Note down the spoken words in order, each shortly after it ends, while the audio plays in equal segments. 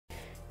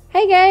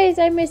Hey guys,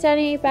 I'm Miss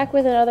Annie, back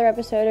with another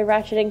episode of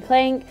Ratchet and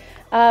Clank.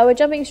 We're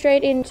jumping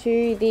straight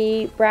into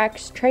the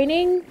Brax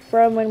training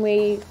from when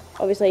we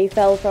obviously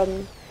fell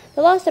from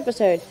the last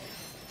episode.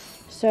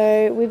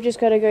 So we've just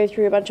got to go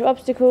through a bunch of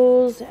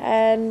obstacles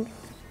and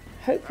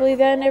hopefully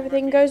then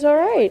everything goes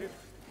alright.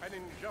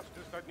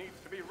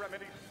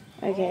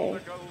 Okay.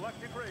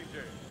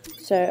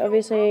 So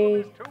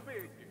obviously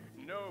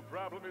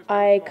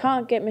I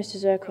can't get Mr.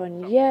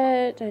 Zircon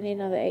yet. I need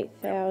another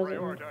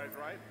 8,000.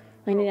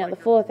 I need another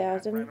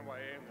 4,000.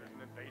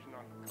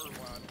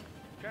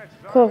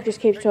 Cork just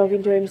keeps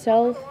talking to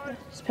himself.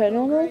 It's per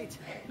normal.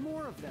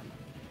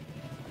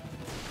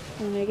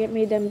 I'm gonna get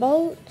me them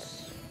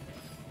bolts.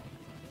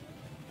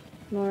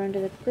 More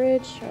under the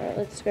bridge. Alright,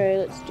 let's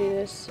go. Let's do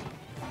this.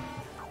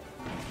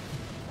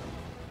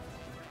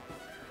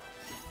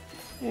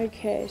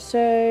 Okay,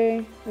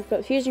 so we've got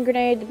the fusion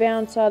grenade, the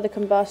bouncer, the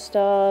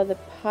combustor, the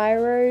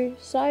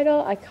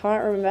pyrocidal. I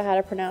can't remember how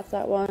to pronounce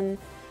that one.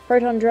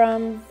 Proton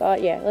drum,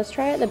 but yeah, let's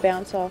try out the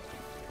bouncer,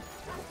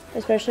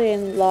 especially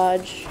in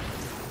large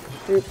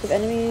groups of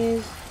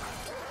enemies.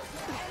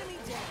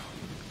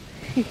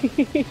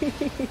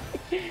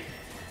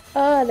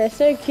 Oh, they're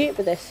so cute,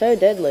 but they're so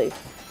deadly.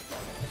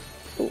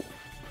 Ooh.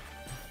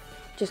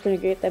 Just gonna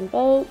get them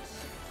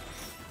bolts.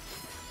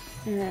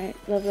 Alright,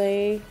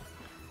 lovely.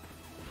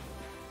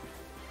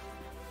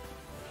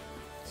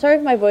 Sorry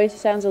if my voice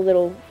sounds a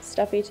little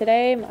stuffy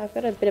today. I've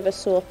got a bit of a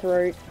sore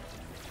throat.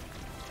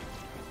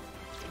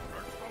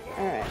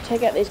 Alright,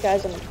 take out these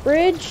guys on the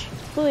bridge.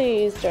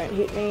 Please don't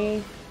hit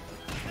me.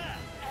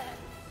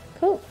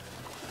 Cool.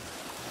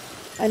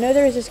 I know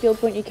there is a skill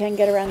point you can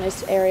get around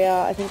this area.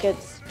 I think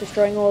it's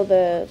destroying all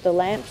the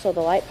lamps or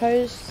the light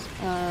posts.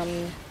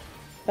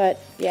 But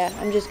yeah,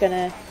 I'm just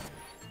gonna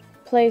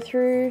play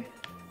through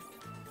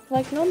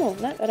like normal.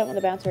 No, I don't want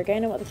the bouncer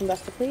again. I want the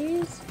combustor,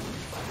 please.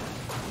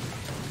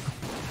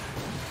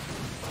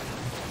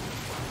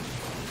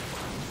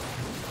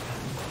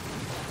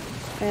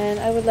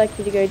 And I would like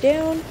you to go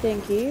down,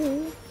 thank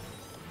you.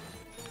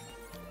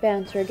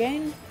 Bouncer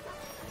again.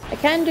 I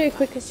can do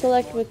quick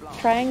select with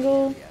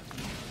triangle,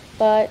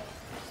 but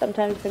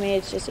sometimes for me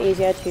it's just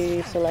easier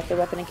to select a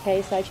weapon in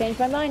case I change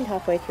my mind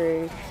halfway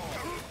through,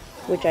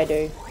 which I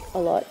do a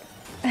lot.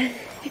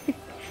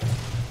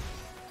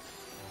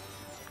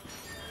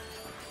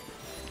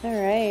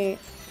 Alright.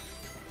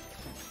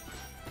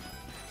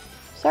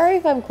 Sorry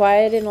if I'm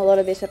quiet in a lot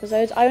of these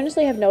episodes. I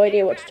honestly have no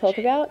idea what to talk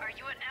about.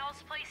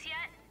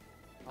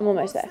 I'm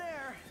almost there.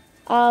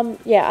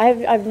 Yeah, I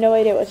have no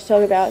idea what to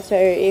talk about, so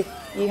if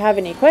you have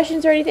any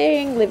questions or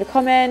anything, leave a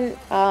comment.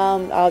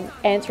 I'll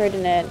answer it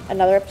in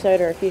another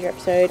episode or a future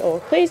episode, or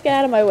please get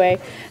out of my way.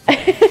 But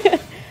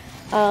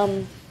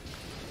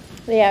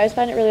yeah, I always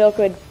find it really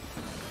awkward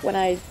when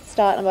I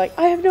start and I'm like,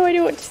 I have no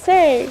idea what to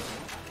say.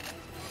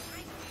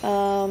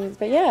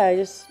 But yeah, I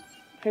just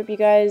hope you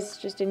guys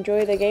just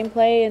enjoy the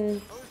gameplay, and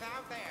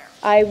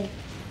I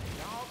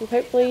will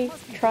hopefully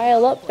try a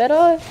lot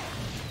better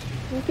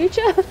in the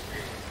future.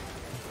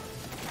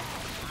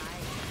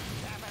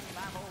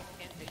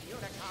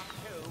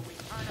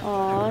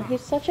 Aw,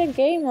 he's such a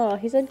gamer.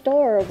 He's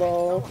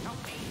adorable.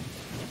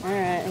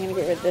 Alright, I'm gonna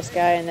get rid of this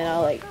guy and then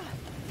I'll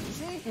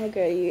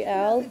go to you,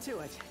 Al.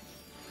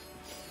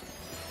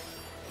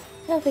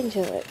 Nothing to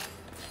it.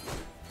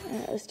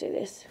 Alright, let's do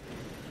this.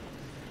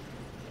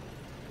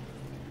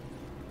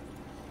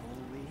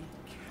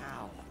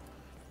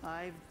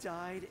 I've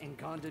died and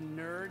gone to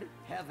nerd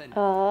heaven.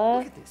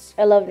 Aw,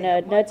 I love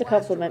nerd. Nerd's a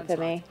compliment for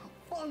me.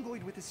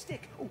 Fungoid with a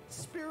stick. Oh,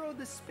 Spiro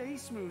the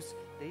Space Moose.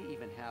 They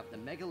even have the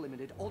mega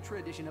limited ultra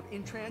edition of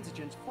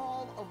Intransigence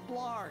Fall of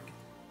Blarg.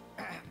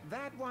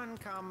 That one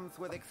comes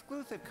with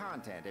exclusive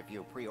content if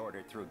you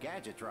pre-ordered through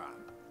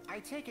Gadgetron. I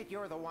take it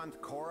you're the ones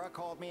Cora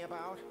called me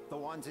about? The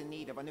ones in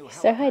need of a new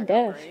He's so high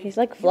def. He's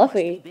like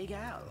fluffy. Big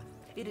Al.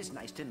 It is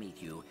nice to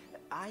meet you.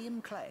 I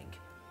am Clank.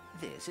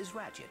 This is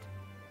Ratchet.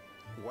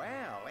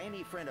 Well,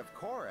 any friend of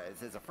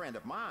Cora's is a friend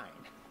of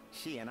mine.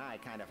 She and I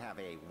kind of have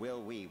a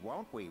will we,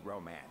 won't we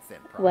romance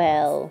in progress.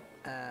 Well.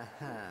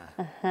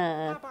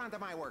 Hop onto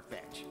my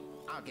workbench.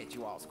 I'll get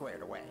you all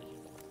squared away.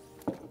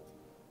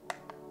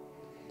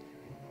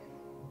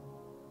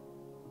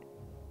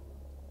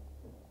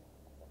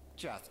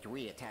 Just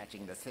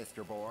reattaching the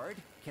sister board,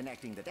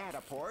 connecting the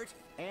data port,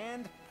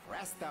 and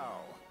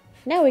presto!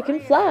 Now we can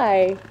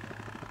fly.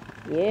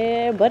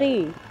 Yeah,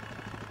 buddy.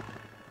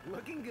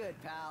 Looking good,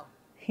 pal.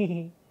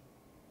 Getting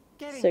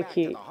so back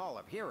cute. to the Hall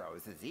of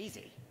Heroes is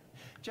easy.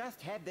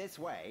 Just head this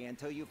way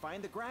until you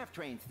find the Graph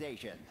Train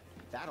station.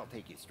 That'll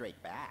take you straight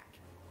back.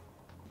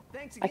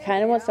 Thanks I again,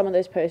 kind of want Al. some of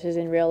those posters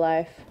in real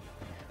life.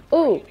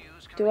 Ooh,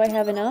 do I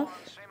have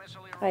enough?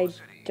 I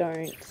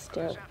don't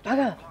still.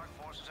 Bugger!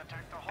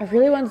 I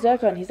really want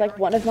Zircon. He's like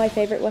one of my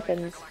favorite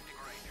weapons.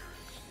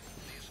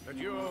 The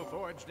duo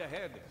forged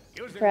ahead,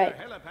 using Right.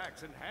 the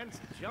helipac's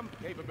enhanced jump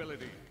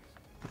capability.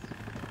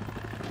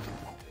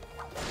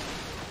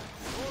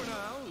 For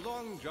now,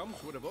 long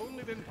jumps would have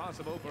only been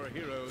possible for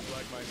heroes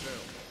like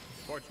myself.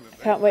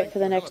 Can't wait for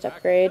the next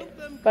upgrade.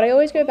 But I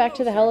always go back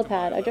to the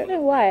helipad. I don't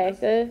know why.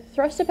 The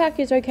thruster pack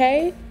is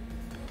okay,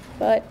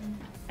 but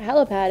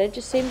helipad, it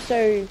just seems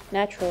so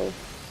natural.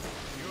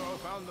 You all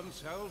found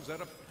themselves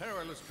at a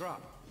perilous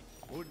drop.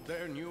 Would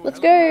their new Let's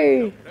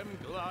go! help them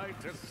glide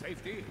to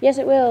safety? Yes,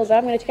 it will, but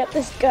I'm going to get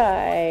this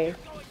guy.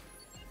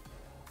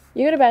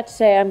 You're about to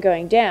say I'm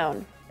going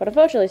down, but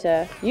unfortunately,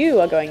 sir, you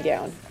are going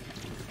down.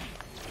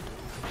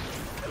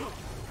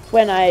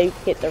 When I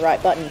hit the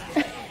right button.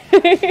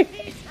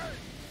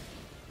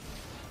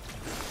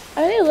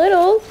 Only a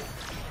little.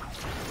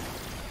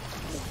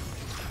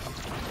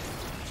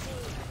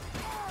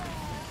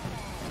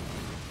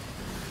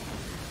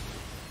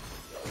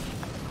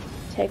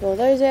 Take all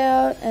those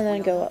out and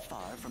then go up.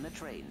 Far from a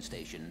train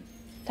station.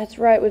 That's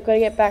right, we've got to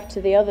get back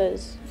to the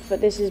others.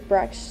 But this is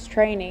Brax's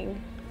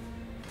training.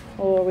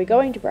 Or are we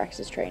going to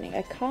Brax's training?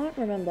 I can't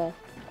remember.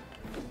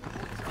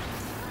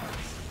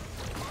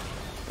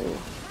 Ooh.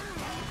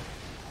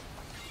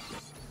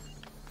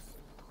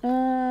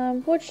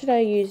 What should I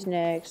use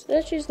next?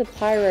 Let's use the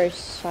Pyro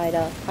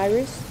Cider.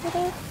 Pyro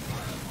Cider?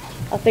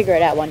 I'll figure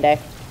it out one day.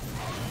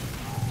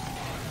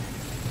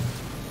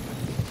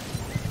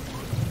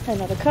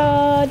 Another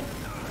card.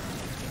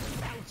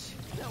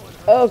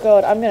 Oh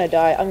god, I'm gonna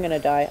die, I'm gonna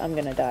die, I'm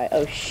gonna die.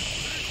 Oh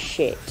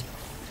shit.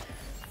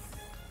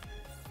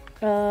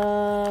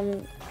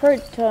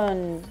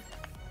 Proton.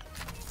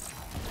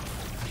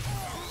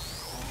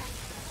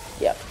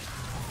 Yep.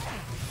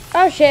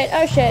 Oh shit,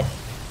 oh shit.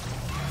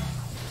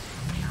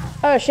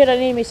 Oh shit, I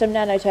need me some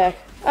nanotech.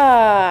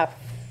 Ah,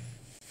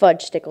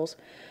 fudge stickles.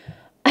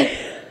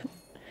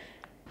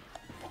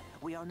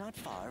 We are not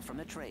far from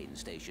a train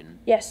station.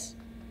 Yes.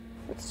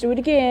 Let's do it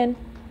again.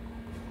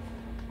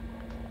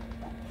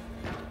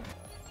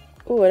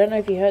 Ooh, I don't know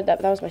if you heard that,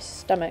 but that was my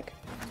stomach.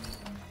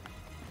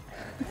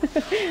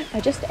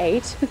 I just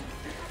ate.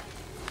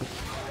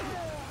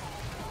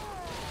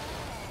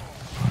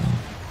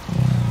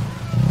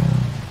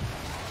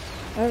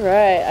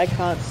 Alright, I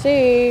can't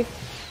see.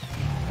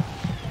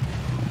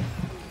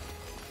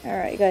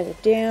 Alright, you guys are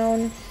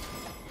down.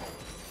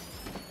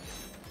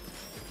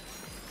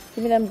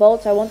 Give me them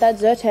bolts, I want that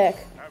Zyrtec.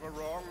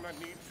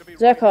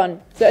 Zircon.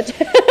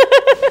 Zyrtec.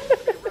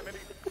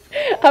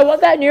 I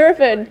want that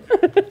Nurofen.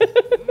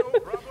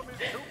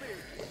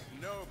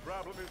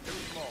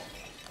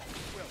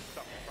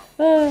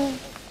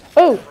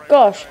 Oh,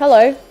 gosh,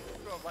 hello.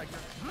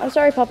 I'm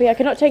sorry, Poppy, I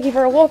cannot take you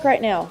for a walk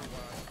right now.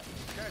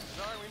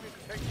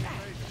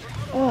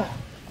 Oh,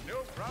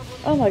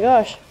 oh my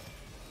gosh.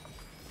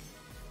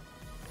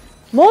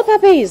 More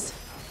puppies!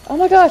 Oh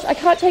my gosh, I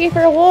can't take you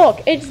for a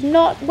walk. It's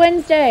not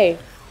Wednesday.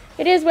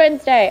 It is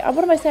Wednesday.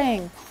 What am I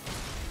saying?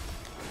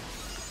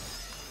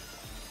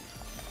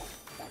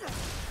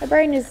 My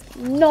brain is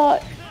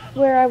not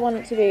where I want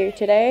it to be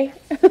today.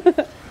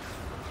 The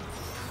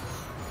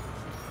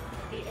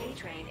A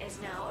train is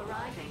now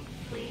arriving.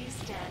 Please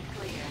stand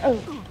clear.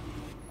 Oh.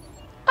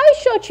 I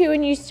shot you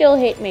and you still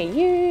hit me.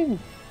 You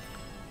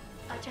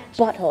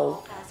Attention butthole.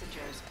 all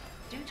passengers.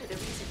 Due to the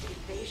recent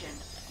invasion,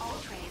 all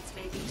trains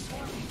may be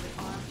swarming with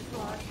armed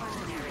broad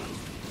mercenaries.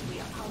 We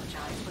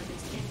apologize for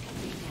this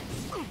inconvenience.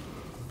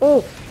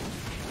 Ooh.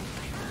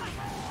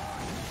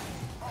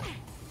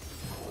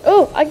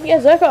 Oh, I can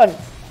get Zircon.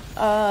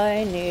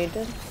 I need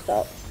to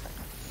stop.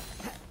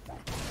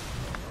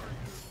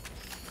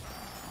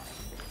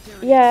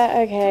 Yeah,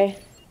 okay.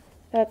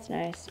 That's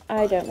nice.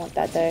 I don't want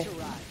that though.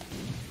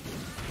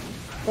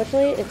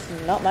 Fortunately, it's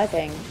not my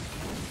thing.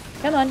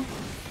 Come on.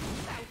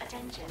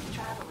 Attention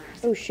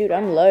travelers. Oh shoot,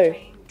 I'm low.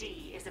 Train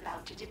D is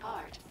about to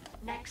depart.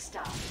 Next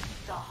stop,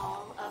 the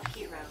Hall of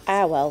Heroes.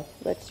 Ah well,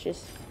 let's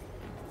just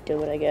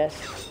do it, I guess.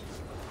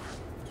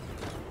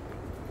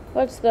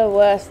 What's the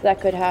worst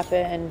that could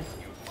happen?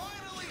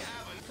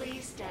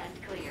 Please stand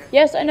clear.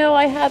 Yes, I know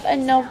I have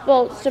enough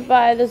bolts to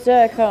buy the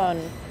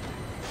Zircon.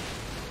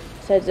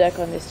 Said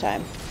Zircon this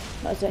time,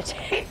 not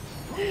Zyrtec.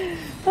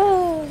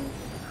 Oh,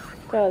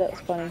 God, that was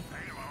funny.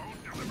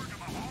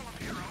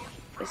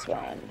 This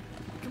one.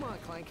 Come on,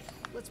 Clank.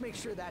 Let's make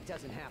sure that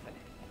doesn't happen.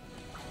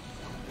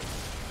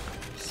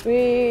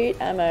 Sweet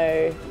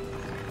ammo.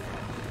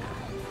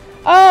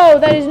 Oh,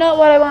 that is not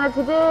what I wanted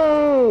to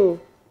do.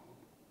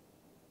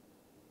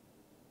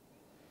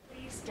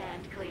 Please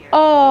stand clear.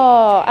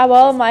 Oh,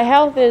 well, my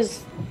health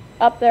is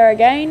up there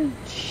again.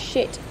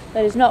 Shit,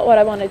 that is not what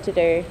I wanted to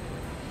do.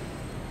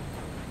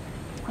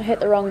 I hit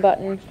the wrong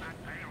button.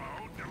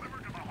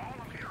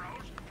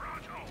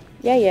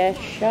 Yeah,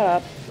 shut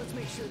up. Let's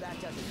make sure that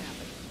doesn't happen.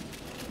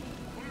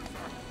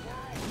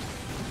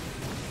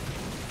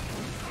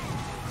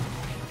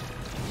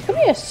 Come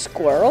here,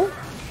 squirrel.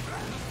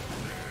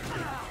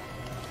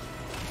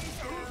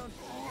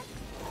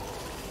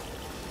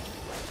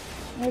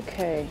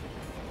 Okay.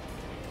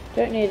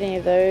 Don't need any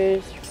of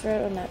those.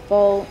 Right on that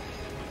bolt.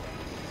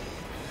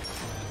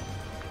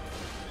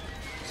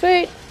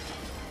 Sweet.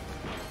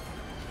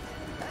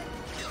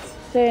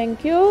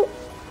 Thank you.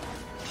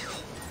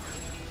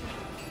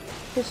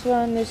 This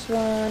one, this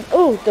one.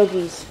 Oh,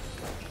 doggies.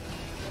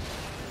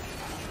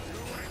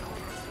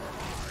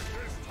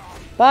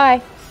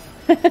 Bye.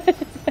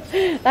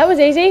 That was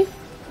easy.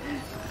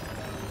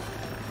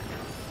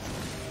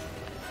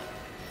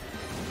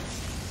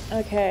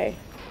 Okay.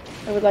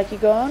 I would like you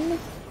gone.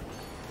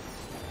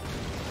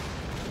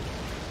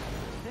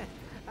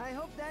 I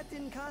hope that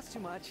didn't cost too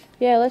much.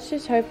 Yeah, let's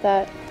just hope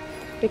that.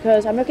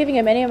 Because I'm not giving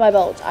him any of my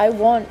bolts. I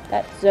want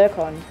that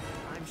zircon.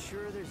 I'm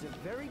sure there's a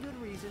very good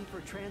reason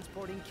for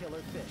transporting killer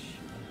fish.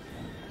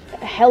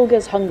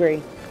 Helga's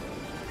hungry.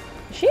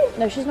 Is she?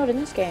 No, she's not in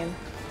this game.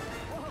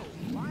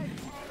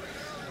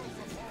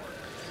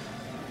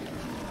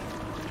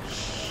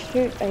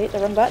 Shoot, I hit the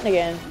wrong button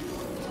again.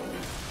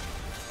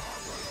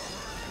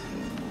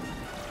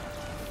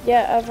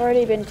 Yeah, I've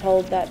already been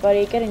told that,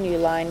 buddy. Get a new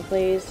line,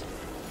 please.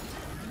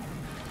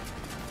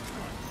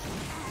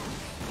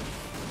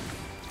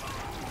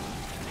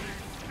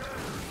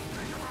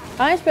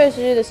 I'm supposed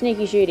to do the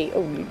sneaky shooty.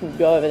 Oh, you can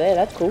go over there.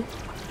 That's cool.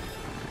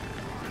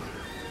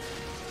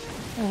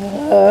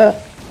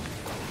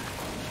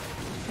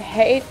 I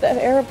hate the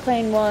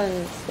airplane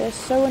ones. They're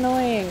so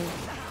annoying.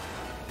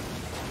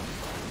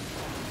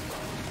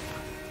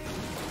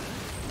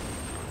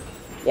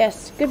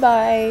 Yes,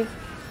 goodbye.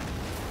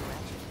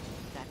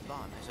 That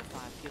bomb has a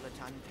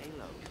 5-kiloton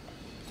payload.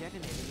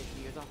 Detonating it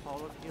near the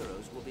Hall of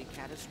Heroes will be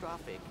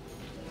catastrophic.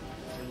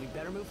 Then we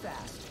better move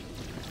fast.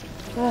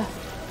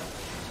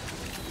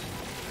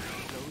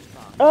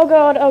 Oh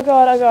god, oh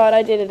god, oh god,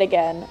 I did it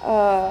again.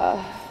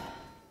 I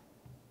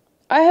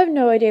have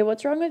no idea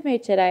what's wrong with me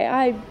today.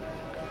 I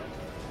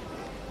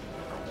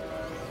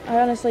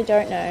honestly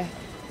don't know.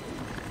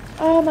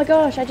 Oh my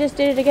gosh, I just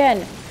did it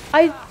again.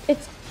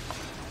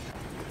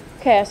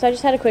 Okay, so I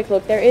just had a quick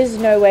look. There is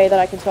no way that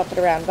I can swap it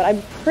around, but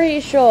I'm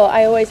pretty sure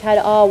I always had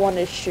R1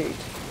 to shoot.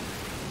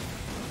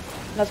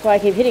 That's why I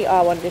keep hitting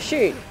R1 to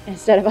shoot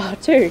instead of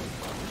R2.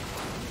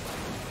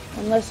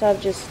 Unless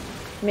I've just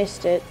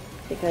missed it,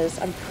 because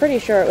I'm pretty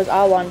sure it was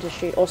R1 to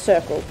shoot, or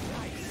circle.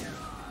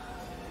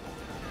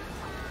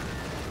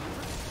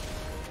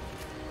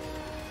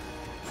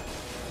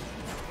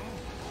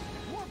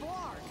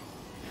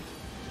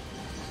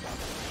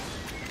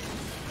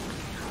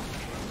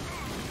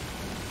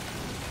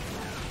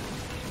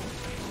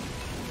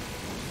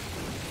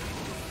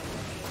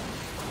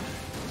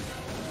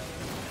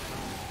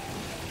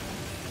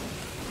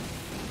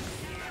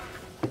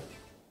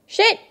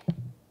 Shit!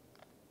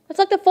 That's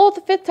like the 4th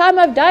or 5th time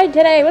I've died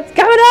today. What's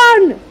going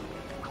on?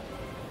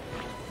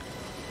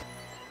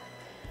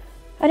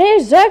 I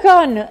need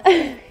Zircon.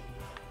 I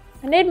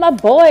need my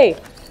boy.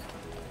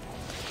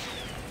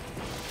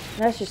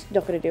 That's just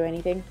not going to do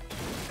anything.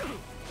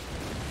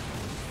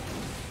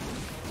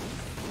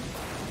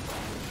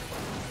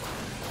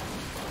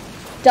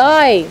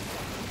 Die.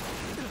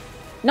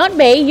 Not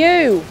me,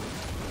 you.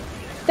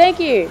 Thank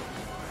you.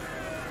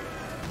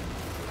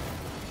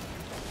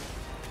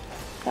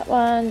 That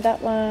one,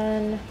 that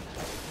one,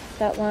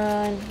 that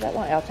one, that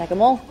one. I'll take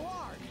them all.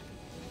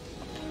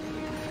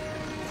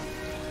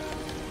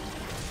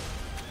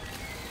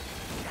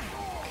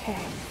 Okay.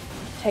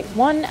 Take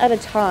one at a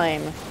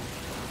time.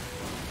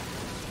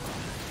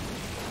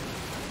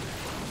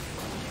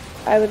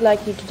 I would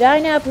like you to die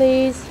now,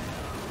 please.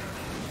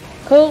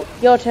 Cool,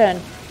 your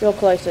turn. You're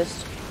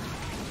closest.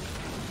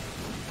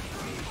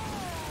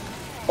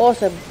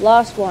 Awesome,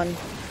 last one.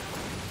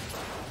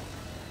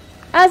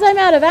 As I'm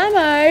out of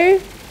ammo!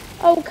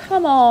 Oh,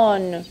 come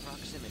on.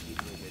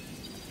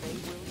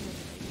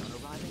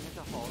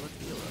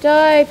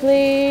 Die,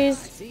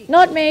 please.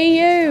 Not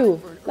me,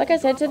 you. Like I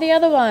said to the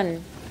other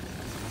one.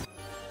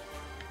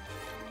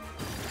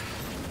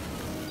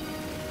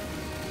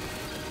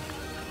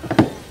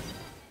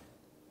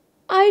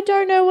 I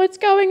don't know what's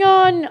going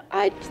on.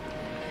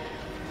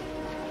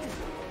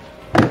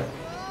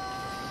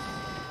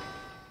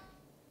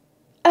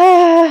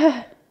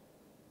 I'm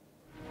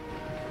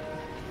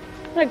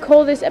gonna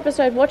call this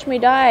episode Watch Me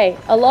Die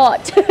a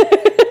lot.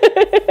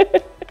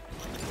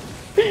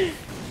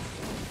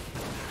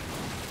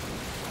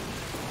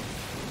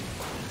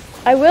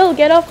 I will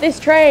get off this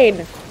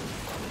train.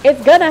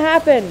 It's gonna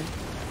happen.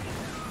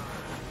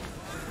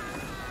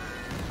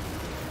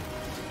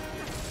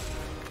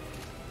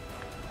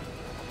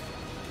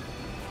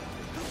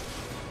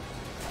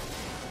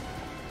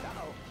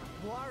 Uh-oh.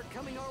 Water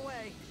coming our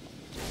way.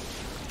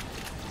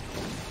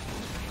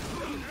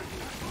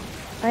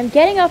 I'm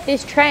getting off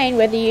this train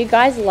whether you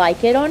guys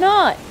like it or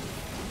not.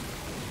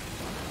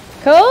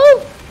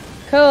 Cool?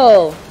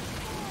 Cool.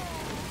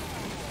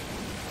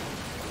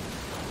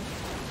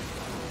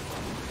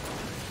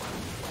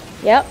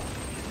 Yep.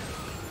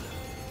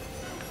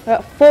 I've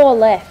got 4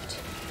 left. Those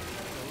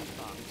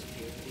bombs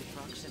appear to be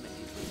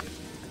proximity triggered.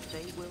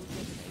 They will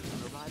detonate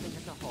on arriving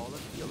at the Hall of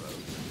Heroes.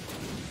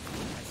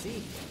 I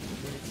see.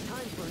 Then it's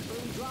time for an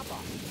early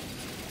drop-off.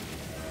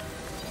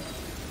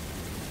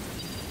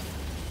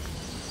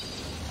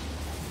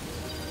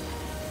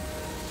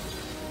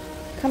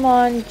 Come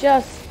on,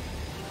 just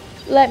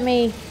let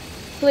me,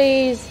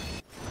 please.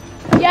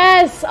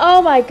 Yes!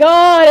 Oh my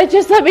god, it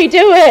just let me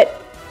do it!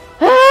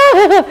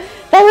 Ah,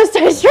 that was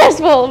so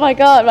stressful! Oh my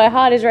god, my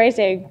heart is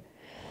racing.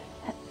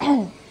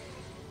 RATCHET,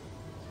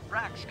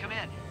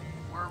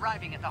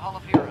 at the Hall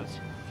of Heroes.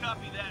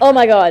 Copy that. Oh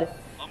my god.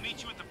 I'll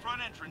meet you at the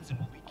front entrance and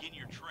we'll begin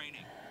your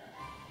training.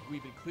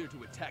 We've been cleared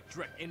to attack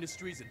Drek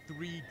Industries in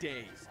 3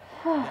 days.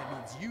 That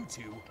means you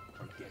two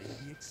are getting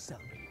the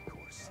accelerated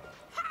course.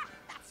 Ha!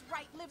 That's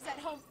right, lives at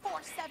home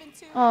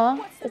 472.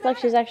 Aw, it's like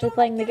she's actually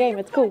playing the game.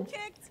 It's cool.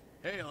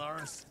 Hey,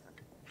 Alaris.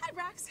 Hi,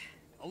 Brax.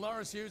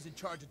 Alaris here is in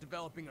charge of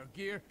developing our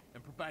gear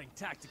and providing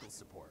tactical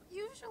support.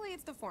 Usually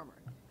it's the former.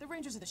 The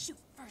Rangers are the shoot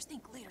first,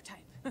 think later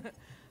type.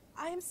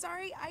 I am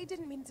sorry, I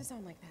didn't mean it to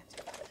sound like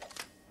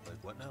that.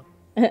 Like what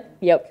now?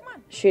 Yep. Come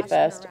on, Shoot I'll show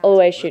you first. around.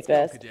 Always shoot Let's go,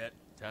 first. Cadet.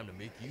 Time to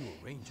make you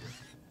a ranger.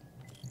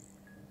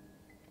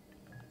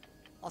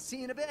 I'll see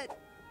you in a bit.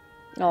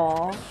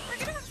 Aw, We're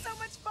gonna have so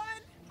much fun.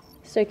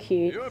 so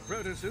cute. Your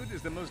protosuit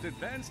is the most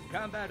advanced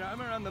combat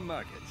armor on the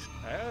market.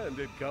 And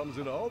it comes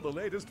in all the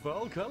latest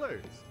fall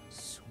colors.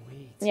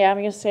 Sweet. Yeah,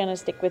 I'm just gonna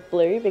stick with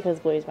blue because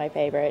blue is my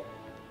favorite.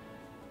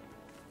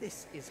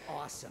 This is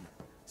awesome.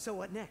 So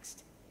what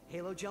next?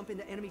 Halo jump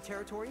into enemy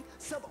territory?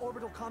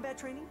 Suborbital combat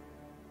training?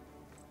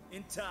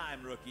 In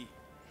time, rookie.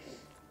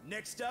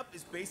 Next up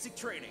is basic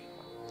training.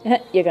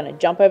 You're gonna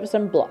jump over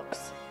some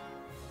blocks.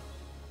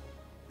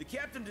 The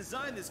captain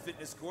designed this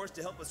fitness course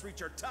to help us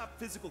reach our top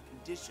physical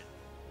condition.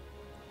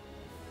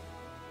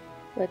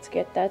 Let's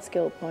get that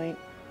skill point.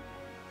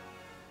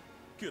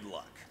 Good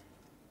luck.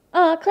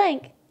 Aw,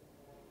 Clank.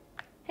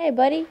 Hey,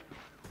 buddy.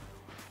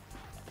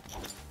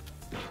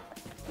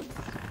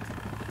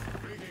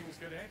 Greetings,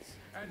 cadets,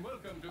 and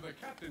welcome to the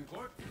Captain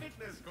Court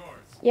Fitness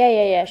Course.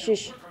 Yeah,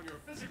 shush. Work on your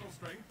physical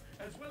strength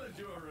as well as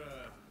your,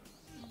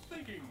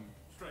 thinking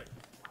strength.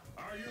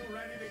 Are you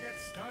ready to get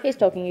started? He's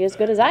talking as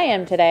good as I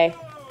am today.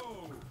 Go!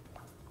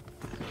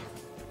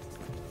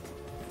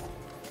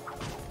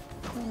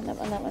 That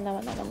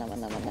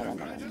one.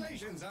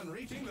 Congratulations on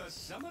reaching the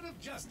summit of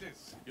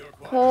justice. Your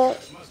Cool.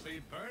 qualities must be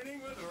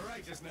burning with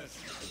righteousness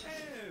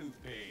and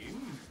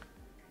pain.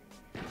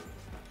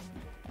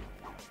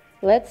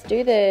 Let's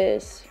do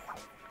this.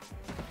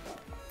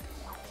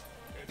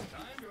 It's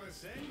time to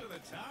ascend to the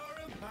Tower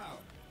of Power.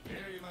 Here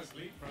you must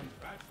leap from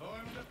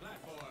platform to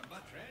platform,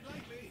 but tread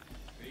lightly.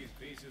 These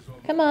pieces will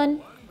Come move on. in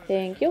one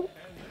Thank position, you.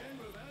 and then,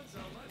 without so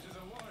much as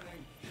a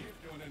warning,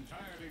 shift to an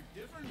entirely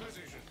different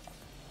position.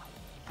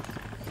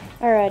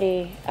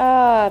 Alrighty.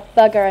 Ah,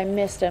 bugger, I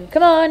missed him.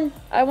 Come on.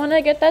 I want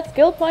to get that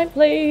skill point,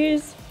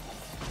 please.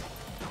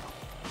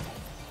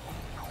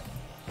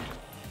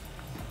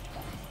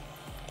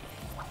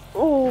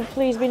 Oh,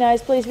 please be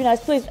nice, please be nice,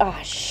 please. Ah,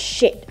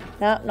 shit.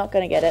 No, not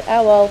gonna get it.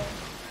 Oh, well.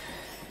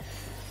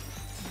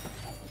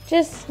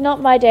 Just not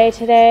my day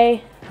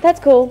today. That's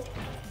cool.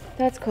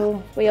 That's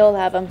cool. We all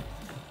have them.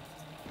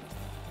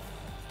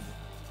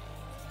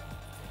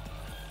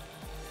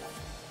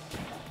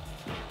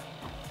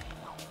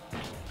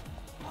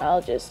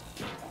 I'll just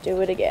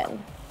do it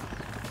again.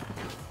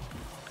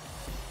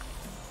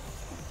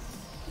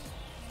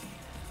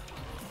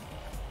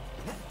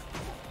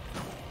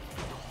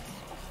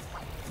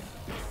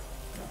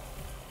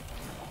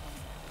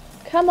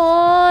 Come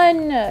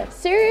on!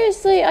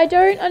 Seriously, I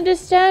don't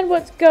understand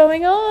what's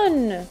going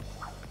on.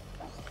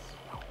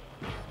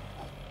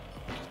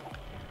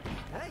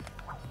 Hey.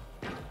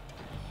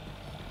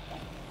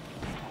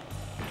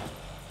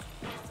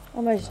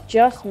 Almost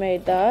just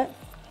made that.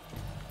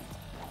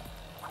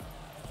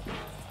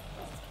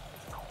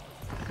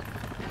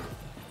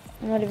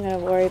 I'm not even gonna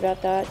worry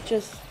about that.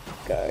 Just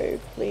go,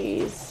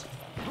 please.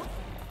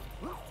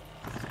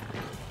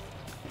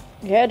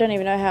 Yeah, I don't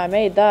even know how I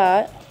made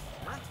that.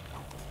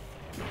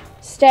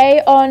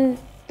 Stay on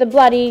the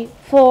bloody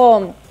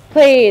form,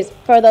 please,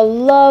 for the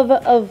love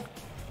of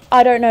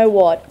I don't know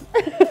what.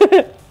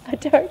 I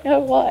don't know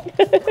what.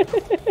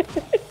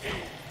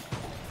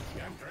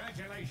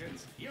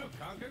 Congratulations, you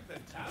conquered the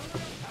Tower of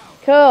Power.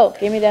 Cool,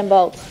 give me them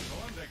bolts.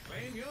 Going to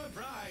claim your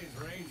prize,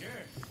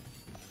 Ranger.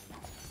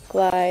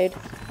 Glide.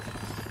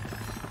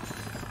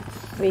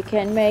 We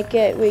can make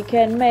it, we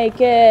can make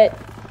it.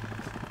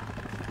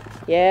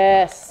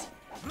 Yes.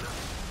 My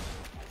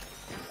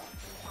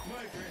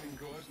training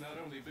course not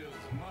only builds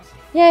muscle,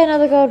 Yay,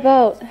 another gold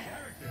bolt.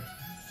 character.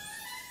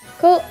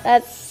 Cool,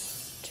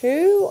 that's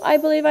 2. I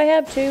believe I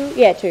have 2.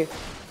 Yeah, 2.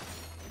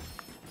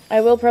 I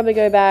will probably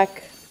go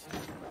back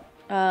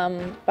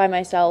by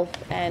myself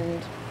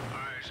and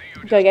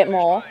go get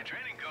more.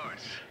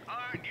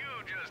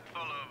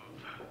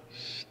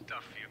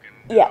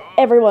 Yeah,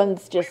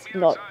 everyone's just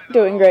not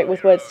doing great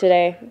with words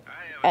today.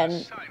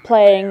 And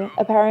playing,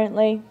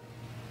 apparently.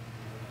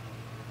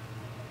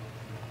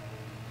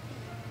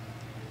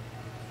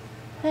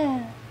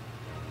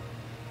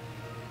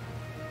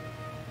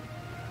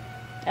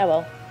 Oh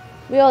well.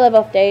 We all have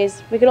off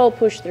days. We can all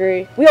push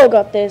through. We all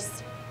got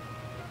this.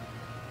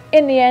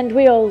 In the end,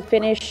 we all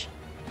finish.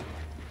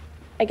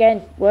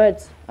 Again,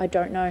 words. I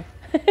don't know.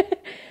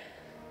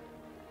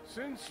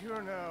 Since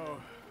you're now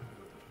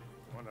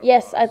one of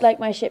Yes, us, I'd like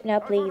my ship now, I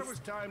thought please. it was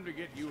time to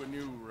get you a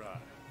new ride.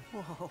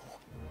 Whoa.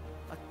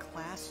 A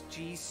Class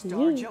G star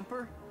Ooh.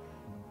 jumper?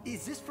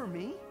 Is this for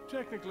me?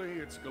 Technically,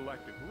 it's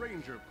Galactic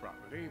Ranger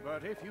property,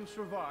 but if you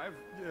survive,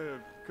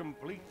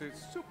 complete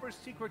this super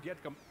secret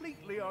yet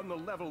completely on the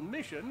level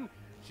mission,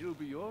 she'll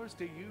be yours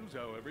to use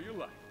however you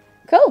like.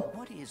 Cool.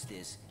 What is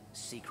this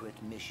secret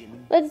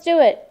mission? Let's do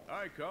it.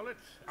 I call it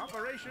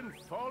Operation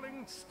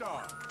Falling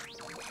Star.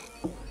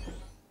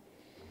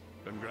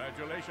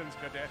 Congratulations,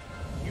 Cadet.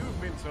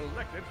 You've been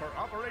selected for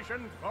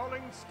Operation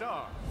Falling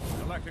Star.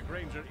 Galactic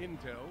Ranger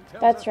Intel tells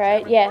That's us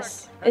right, Chairman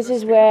yes. Drek This has is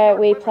escaped where our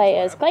we weapons play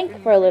as lab Clank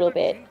in for a little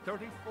bit.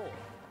 34.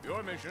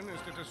 Your mission is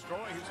to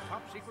destroy his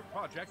top secret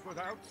project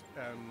without,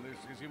 and this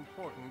is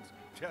important,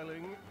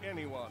 telling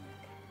anyone.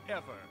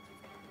 Ever.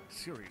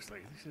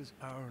 Seriously, this is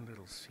our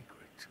little secret.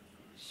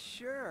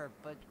 Sure,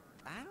 but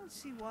I don't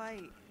see why...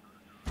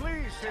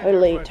 Please send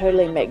Totally, your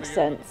totally questions makes at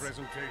the end of the sense.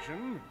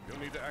 Presentation. You'll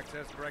need to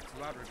access Drek's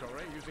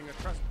laboratory using a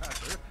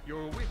trespasser,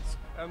 your wits,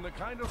 and the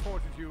kind of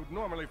fortitude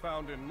normally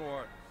found in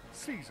more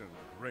seasoned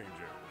rangers.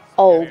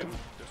 Old. Get in,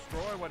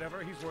 destroy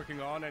whatever he's working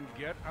on, and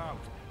get out.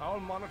 I'll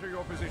monitor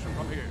your position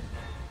from here.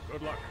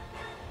 Good luck.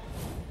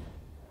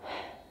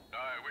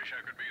 I wish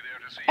I could be there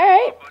to see All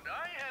right. but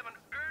I have an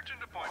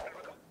urgent appointment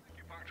with the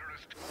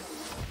acupuncturist.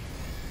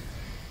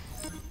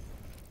 I'm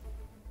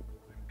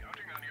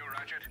counting on you,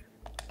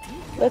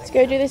 Ratchet. Let's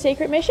go do the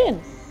secret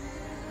mission.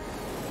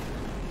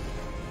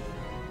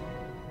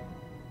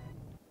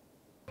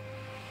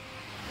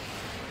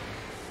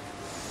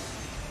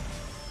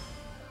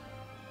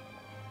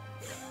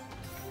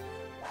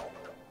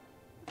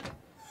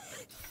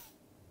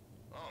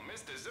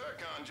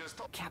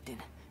 Captain,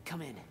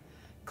 come in.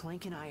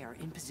 Clank and I are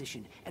in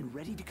position and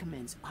ready to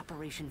commence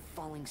Operation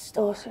Falling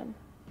Star. Awesome.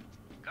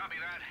 Copy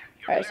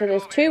that. Alright, so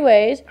there's two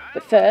ways,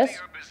 but first,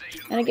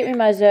 I'm gonna get me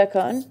my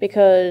Zircon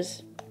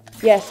because,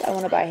 yes, I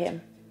want to buy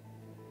him.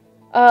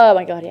 Oh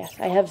my god, yes,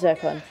 I have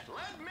Zircon.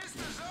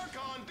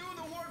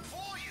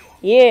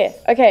 Yeah,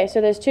 okay, so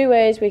there's two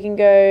ways. We can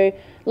go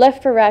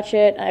left for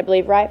Ratchet and I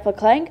believe right for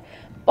Clank,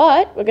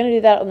 but we're gonna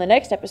do that on the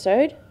next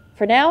episode.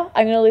 For now,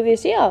 I'm going to leave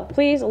this here.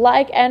 Please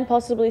like and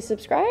possibly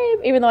subscribe,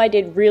 even though I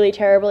did really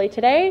terribly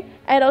today,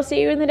 and I'll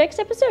see you in the next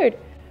episode.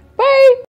 Bye!